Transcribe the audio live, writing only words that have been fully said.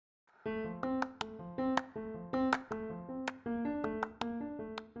This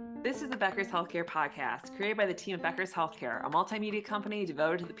is the Becker's Healthcare Podcast, created by the team at Becker's Healthcare, a multimedia company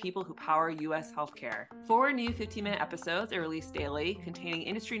devoted to the people who power U.S. healthcare. 4 new 15-minute episodes are released daily, containing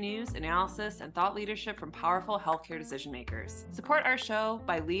industry news, analysis, and thought leadership from powerful healthcare decision makers. Support our show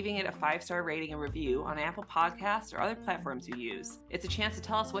by leaving it a 5-star rating and review on Apple Podcasts or other platforms you use. It's a chance to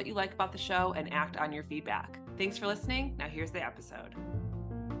tell us what you like about the show and act on your feedback. Thanks for listening. Now here's the episode.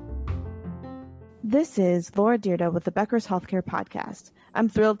 This is Laura Dyrda with the Becker's Healthcare Podcast. I'm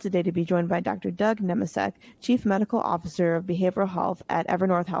thrilled today to be joined by Dr. Doug Nemecek, Chief Medical Officer of Behavioral Health at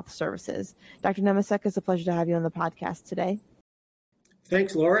Evernorth Health Services. Dr. Nemecek, it's a pleasure to have you on the podcast today.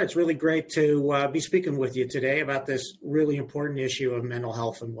 Thanks, Laura. It's really great to be speaking with you today about this really important issue of mental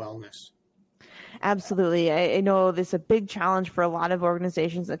health and wellness. Absolutely. I know this is a big challenge for a lot of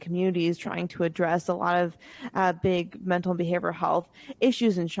organizations and communities trying to address a lot of big mental and behavioral health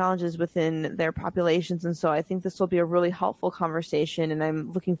issues and challenges within their populations. And so I think this will be a really helpful conversation, and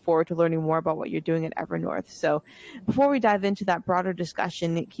I'm looking forward to learning more about what you're doing at Evernorth. So before we dive into that broader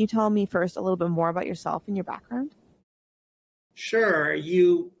discussion, can you tell me first a little bit more about yourself and your background? Sure.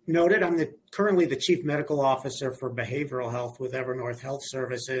 You noted I'm currently the Chief Medical Officer for Behavioral Health with Evernorth Health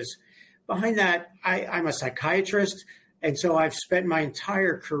Services. Behind that, I'm a psychiatrist, and so I've spent my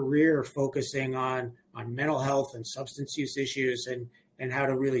entire career focusing on mental health and substance use issues and how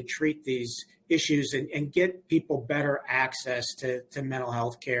to really treat these issues and get people better access to mental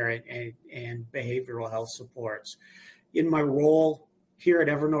health care and behavioral health supports. In my role here at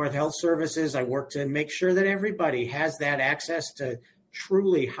Evernorth Health Services, I work to make sure that everybody has that access to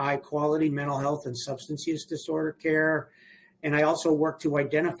truly high-quality mental health and substance use disorder care. And I also work to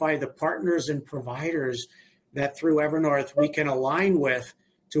identify the partners and providers that through Evernorth we can align with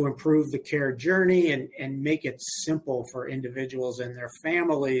to improve the care journey and make it simple for individuals and their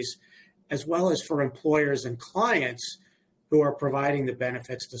families, as well as for employers and clients who are providing the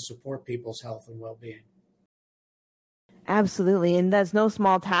benefits to support people's health and well-being. Absolutely. And that's no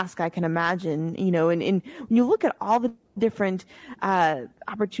small task, I can imagine, and when you look at all the different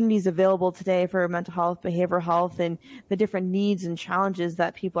opportunities available today for mental health, behavioral health, and the different needs and challenges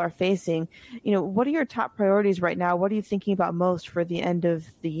that people are facing, what are your top priorities right now? What are you thinking about most for the end of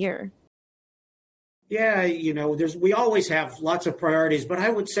the year? Yeah, we always have lots of priorities, but I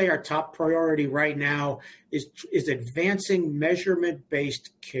would say our top priority right now is advancing measurement-based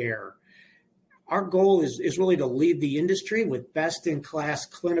care. Our goal is really to lead the industry with best-in-class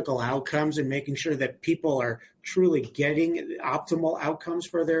clinical outcomes and making sure that people are truly getting optimal outcomes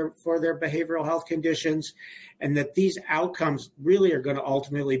for their behavioral health conditions, and that these outcomes really are going to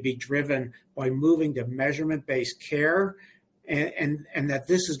ultimately be driven by moving to measurement-based care, and that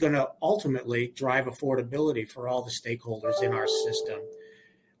this is going to ultimately drive affordability for all the stakeholders in our system.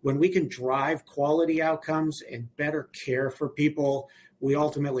 When we can drive quality outcomes and better care for people, we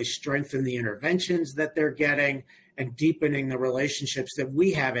ultimately strengthen the interventions that they're getting and deepening the relationships that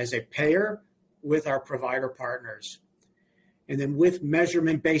we have as a payer with our provider partners. And then with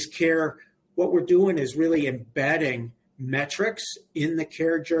measurement-based care, what we're doing is really embedding metrics in the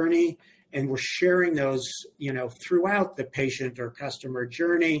care journey, and we're sharing those, throughout the patient or customer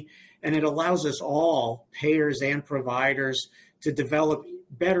journey. And it allows us all, payers and providers, to develop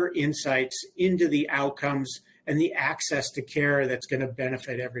better insights into the outcomes and the access to care that's going to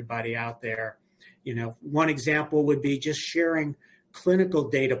benefit everybody out there. One example would be just sharing clinical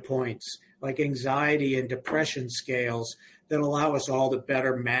data points like anxiety and depression scales that allow us all to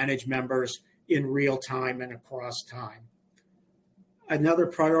better manage members in real time and across time. Another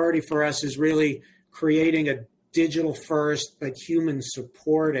priority for us is really creating a digital first but human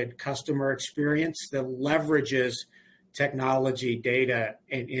supported customer experience that leverages technology, data,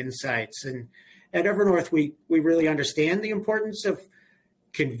 and insights. And at Evernorth, we really understand the importance of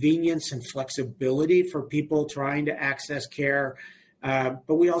convenience and flexibility for people trying to access care,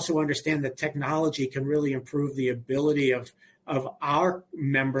 but we also understand that technology can really improve the ability of our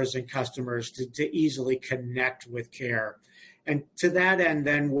members and customers to easily connect with care. And to that end,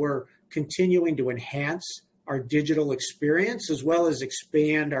 then, we're continuing to enhance our digital experience as well as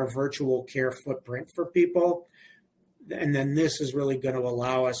expand our virtual care footprint for people. And then this is really going to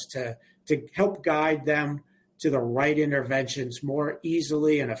allow us to help guide them to the right interventions more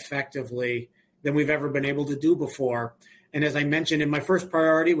easily and effectively than we've ever been able to do before. And as I mentioned in my first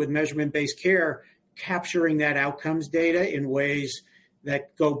priority with measurement-based care, capturing that outcomes data in ways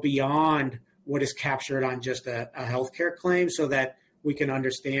that go beyond what is captured on just a healthcare claim so that we can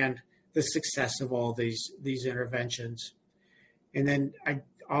understand the success of all these interventions. And then I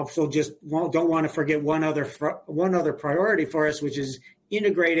also just don't want to forget one other priority for us, which is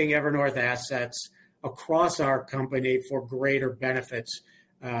integrating Evernorth assets across our company for greater benefits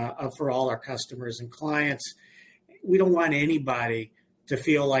for all our customers and clients. We don't want anybody to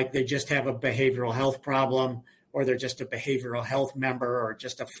feel like they just have a behavioral health problem, or they're just a behavioral health member, or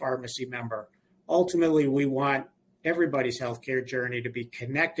just a pharmacy member. Ultimately, we want everybody's healthcare journey to be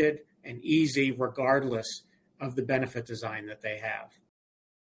connected and easy, regardless of the benefit design that they have.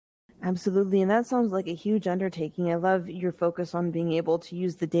 Absolutely. And that sounds like a huge undertaking. I love your focus on being able to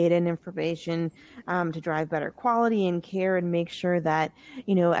use the data and information to drive better quality and care and make sure that,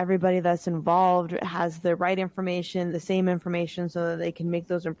 everybody that's involved has the right information, the same information, so that they can make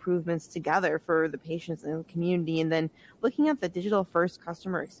those improvements together for the patients and the community. And then looking at the digital first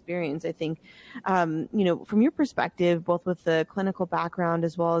customer experience, I think, from your perspective, both with the clinical background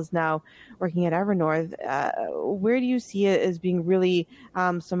as well as now working at Evernorth, where do you see it as being really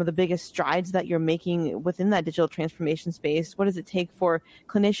some of the biggest strides that you're making within that digital transformation space? What does it take for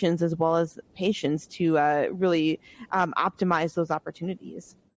clinicians as well as patients to really optimize those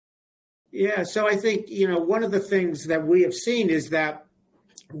opportunities? Yeah, so I think, one of the things that we have seen is that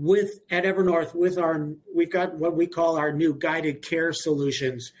at Evernorth, we've got what we call our new guided care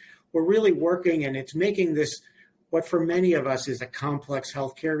solutions. We're really working, and it's making this, what for many of us is a complex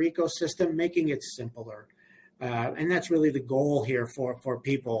healthcare ecosystem, making it simpler. And that's really the goal here for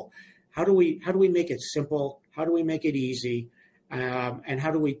people. How do we make it simple? How do we make it easy? And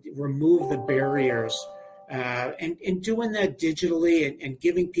how do we remove the barriers? And doing that digitally and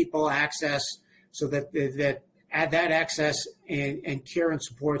giving people access so that that access and care and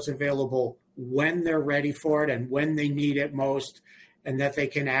support's available when they're ready for it and when they need it most, and that they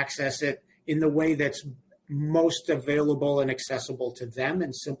can access it in the way that's most available and accessible to them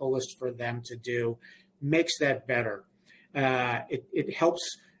and simplest for them to do, makes that better. It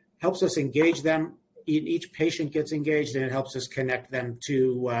helps us engage them. Each patient gets engaged, and it helps us connect them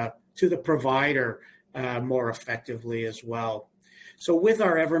to the provider more effectively as well. So with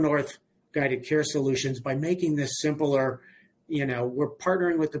our Evernorth guided care solutions, by making this simpler, we're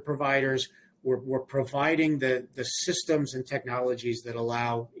partnering with the providers. We're providing the systems and technologies that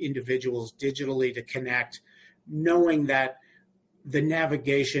allow individuals digitally to connect, knowing that the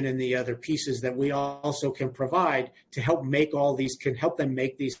navigation and the other pieces that we also can provide to help them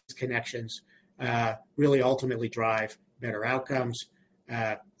make these connections really ultimately drive better outcomes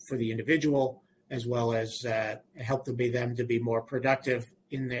for the individual, as well as help them to be more productive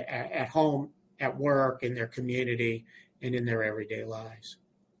at home, at work, in their community, and in their everyday lives.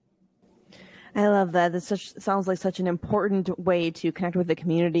 I love that. Sounds like such an important way to connect with the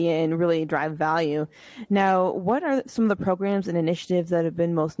community and really drive value. Now, what are some of the programs and initiatives that have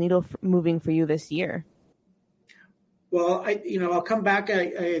been most needle moving for you this year? Well, I'll come back.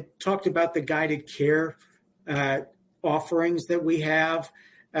 I talked about the guided care offerings that we have.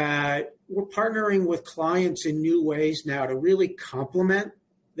 We're partnering with clients in new ways now to really complement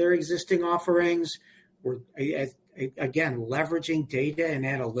their existing offerings. We're, again, leveraging data and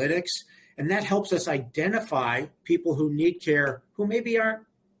analytics. And that helps us identify people who need care, who maybe aren't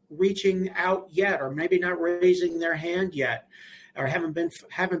reaching out yet, or maybe not raising their hand yet, or haven't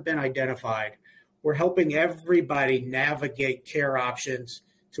been identified. We're helping everybody navigate care options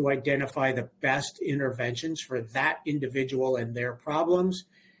to identify the best interventions for that individual and their problems,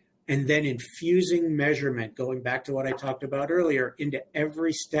 and then infusing measurement, going back to what I talked about earlier, into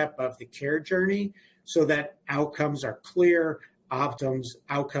every step of the care journey so that outcomes are clear,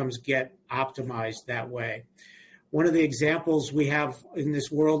 outcomes get optimized that way. One of the examples we have in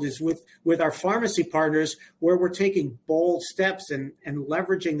this world is with our pharmacy partners, where we're taking bold steps and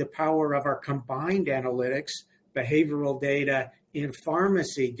leveraging the power of our combined analytics, behavioral data, and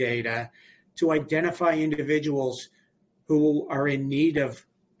pharmacy data to identify individuals who are in need of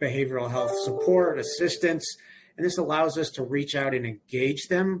behavioral health support, assistance. And this allows us to reach out and engage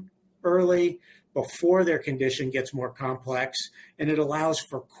them early before their condition gets more complex, and it allows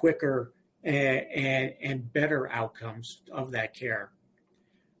for quicker and better outcomes of that care.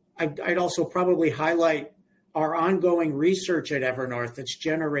 I'd also probably highlight our ongoing research at Evernorth that's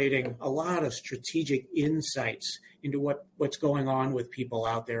generating a lot of strategic insights into what's going on with people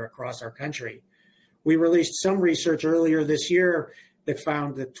out there across our country. We released some research earlier this year that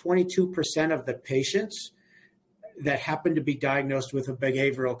found that 22% of the patients that happen to be diagnosed with a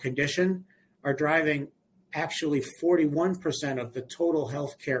behavioral condition are driving actually 41% of the total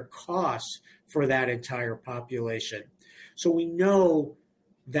healthcare costs for that entire population. So we know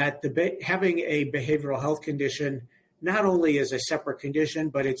that having a behavioral health condition not only is a separate condition,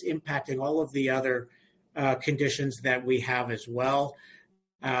 but it's impacting all of the other conditions that we have as well.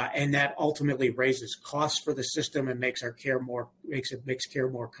 and that ultimately raises costs for the system and makes care more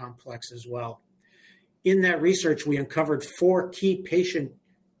complex as well. In that research, we uncovered 4 key patient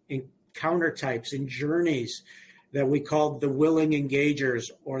encounter types and journeys that we called the willing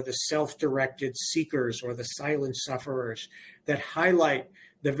engagers, or the self-directed seekers, or the silent sufferers, that highlight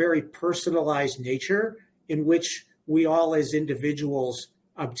the very personalized nature in which we all as individuals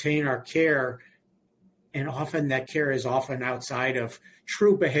obtain our care. And often that care is often outside of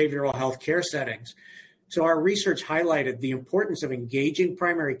true behavioral health care settings. So our research highlighted the importance of engaging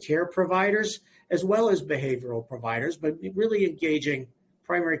primary care providers as well as behavioral providers, but really engaging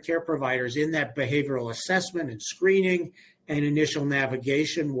primary care providers in that behavioral assessment and screening and initial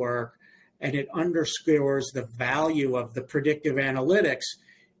navigation work. And it underscores the value of the predictive analytics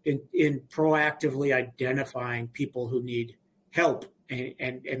in proactively identifying people who need help,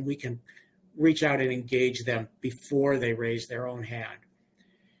 and we can reach out and engage them before they raise their own hand.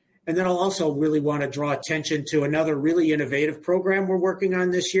 And then I'll also really want to draw attention to another really innovative program we're working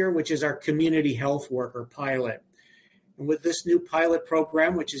on this year, which is our community health worker pilot. And with this new pilot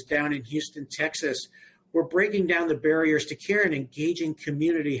program, which is down in Houston, Texas, we're breaking down the barriers to care and engaging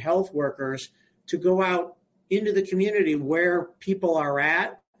community health workers to go out into the community where people are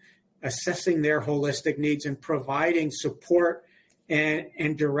at, assessing their holistic needs and providing support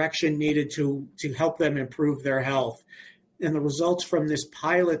and direction needed to help them improve their health. And the results from this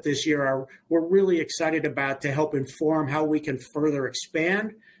pilot this year we're really excited about to help inform how we can further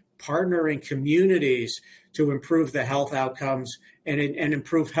expand, partner in communities to improve the health outcomes and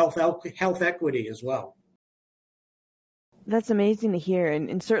improve health equity as well. That's amazing to hear,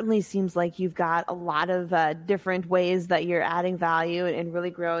 and certainly seems like you've got a lot of different ways that you're adding value and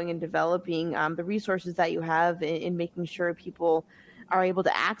really growing and developing the resources that you have in making sure people are able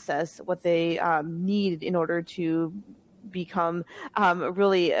to access what they need in order to become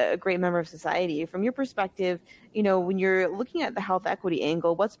really a great member of society. From your perspective, when you're looking at the health equity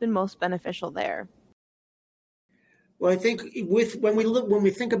angle, what's been most beneficial there? Well, I think when we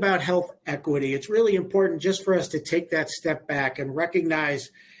think about health equity, it's really important just for us to take that step back and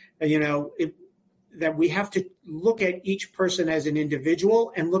recognize, that we have to look at each person as an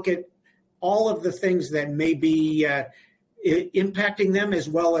individual and look at all of the things that may be impacting them, as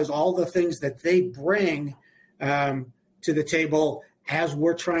well as all the things that they bring to the table as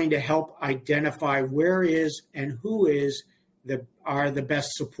we're trying to help identify where is and who are the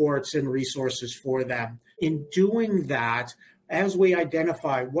best supports and resources for them. In doing that, as we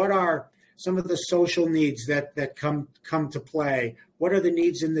identify what are some of the social needs that come to play, what are the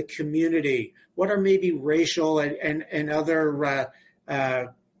needs in the community, what are maybe racial and other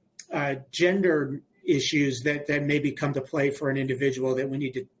gender issues that maybe come to play for an individual that we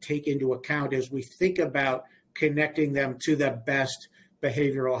need to take into account as we think about connecting them to the best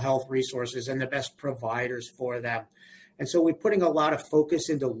behavioral health resources and the best providers for them. And so we're putting a lot of focus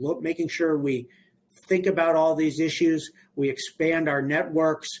into making sure we think about all these issues. We expand our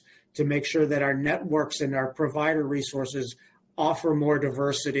networks to make sure that our networks and our provider resources offer more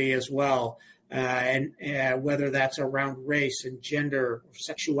diversity as well. And whether that's around race and gender,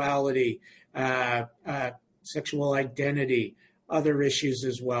 sexuality, sexual identity, other issues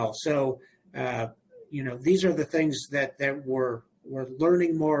as well. So, these are the things that we're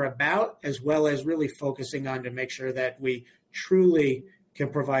learning more about, as well as really focusing on to make sure that we truly can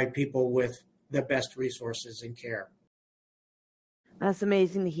provide people with the best resources and care. That's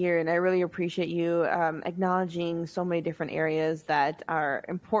amazing to hear, and I really appreciate you acknowledging so many different areas that are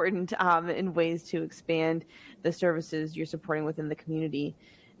important in ways to expand the services you're supporting within the community.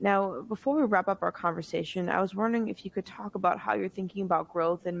 Now, before we wrap up our conversation, I was wondering if you could talk about how you're thinking about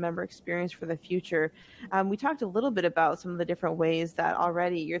growth and member experience for the future. We talked a little bit about some of the different ways that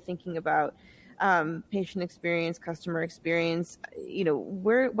already you're thinking about patient experience, customer experience.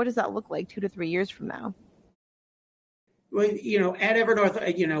 What does that look like 2 to 3 years from now? Well, at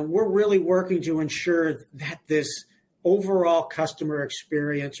Evernorth, we're really working to ensure that this overall customer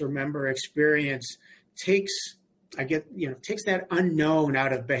experience or member experience takes that unknown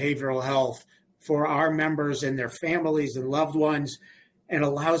out of behavioral health for our members and their families and loved ones, and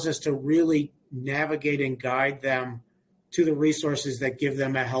allows us to really navigate and guide them to the resources that give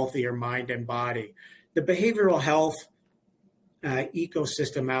them a healthier mind and body. The behavioral health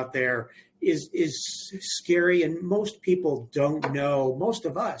ecosystem out there is scary, and most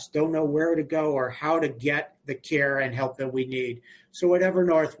of us don't know where to go or how to get the care and help that we need. So at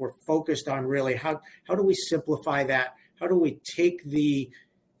Evernorth, we're focused on really how do we simplify that? How do we take the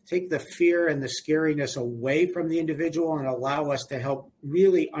fear and the scariness away from the individual and allow us to help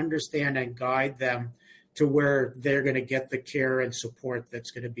really understand and guide them to where they're going to get the care and support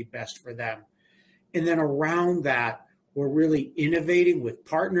that's going to be best for them. And then around that, we're really innovating with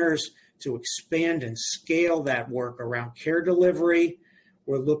partners to expand and scale that work around care delivery.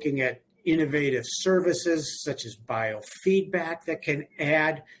 We're looking at innovative services such as biofeedback that can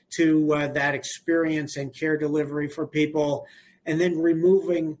add to that experience and care delivery for people. And then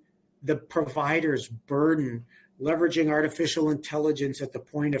removing the provider's burden, leveraging artificial intelligence at the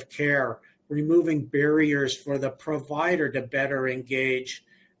point of care, removing barriers for the provider to better engage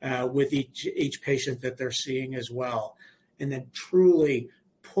with each patient that they're seeing as well. And then truly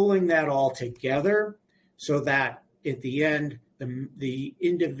pulling that all together so that at the end, the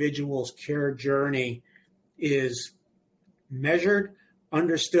individual's care journey is measured,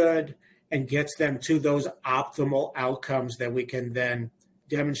 understood, and gets them to those optimal outcomes that we can then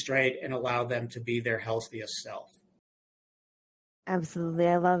demonstrate and allow them to be their healthiest self. Absolutely.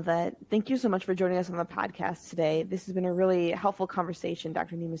 I love that. Thank you so much for joining us on the podcast today. This has been a really helpful conversation,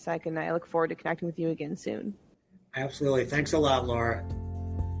 Dr. Nemecek, and I look forward to connecting with you again soon. Absolutely. Thanks a lot, Laura.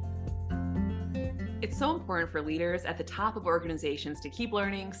 It's so important for leaders at the top of organizations to keep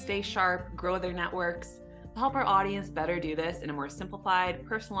learning, stay sharp, grow their networks. To help our audience better do this in a more simplified,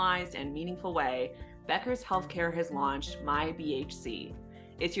 personalized, and meaningful way, Becker's Healthcare has launched My BHC.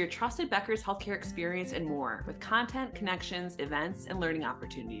 It's your trusted Becker's Healthcare experience and more, with content, connections, events, and learning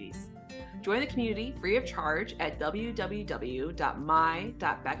opportunities. Join the community free of charge at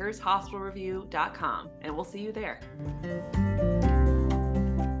www.my.beckershospitalreview.com, and we'll see you there.